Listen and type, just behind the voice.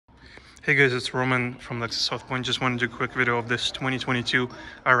Hey guys, it's Roman from Lexus South Point. Just wanted to do a quick video of this 2022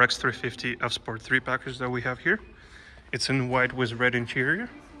 RX350 F-Sport 3 package that we have here. It's in white with red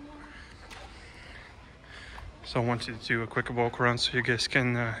interior. So I wanted to do a quick walk around so you guys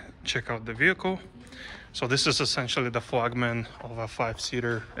can check out the vehicle. So this is essentially the flagman of a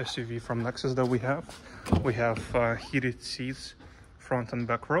 5-seater SUV from Lexus that we have. We have heated seats, front and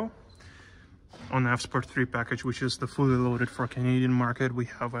back row. On the F-Sport 3 package, which is the fully loaded for Canadian market, we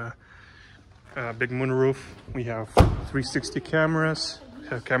have a big moonroof. We have 360 cameras. We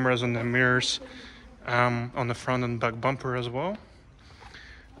have cameras on the mirrors, on the front and back bumper as well.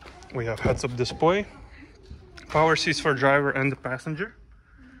 We have heads-up display, power seats for driver and the passenger.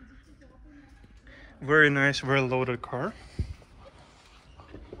 Very nice, very loaded car.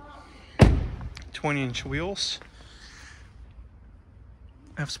 20-inch wheels.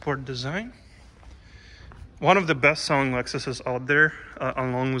 F-Sport design. One of the best selling Lexuses out there,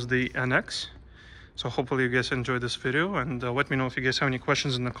 along with the NX. So hopefully you guys enjoyed this video, and let me know if you guys have any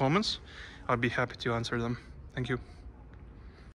questions in the comments. I'll be happy to answer them. Thank you.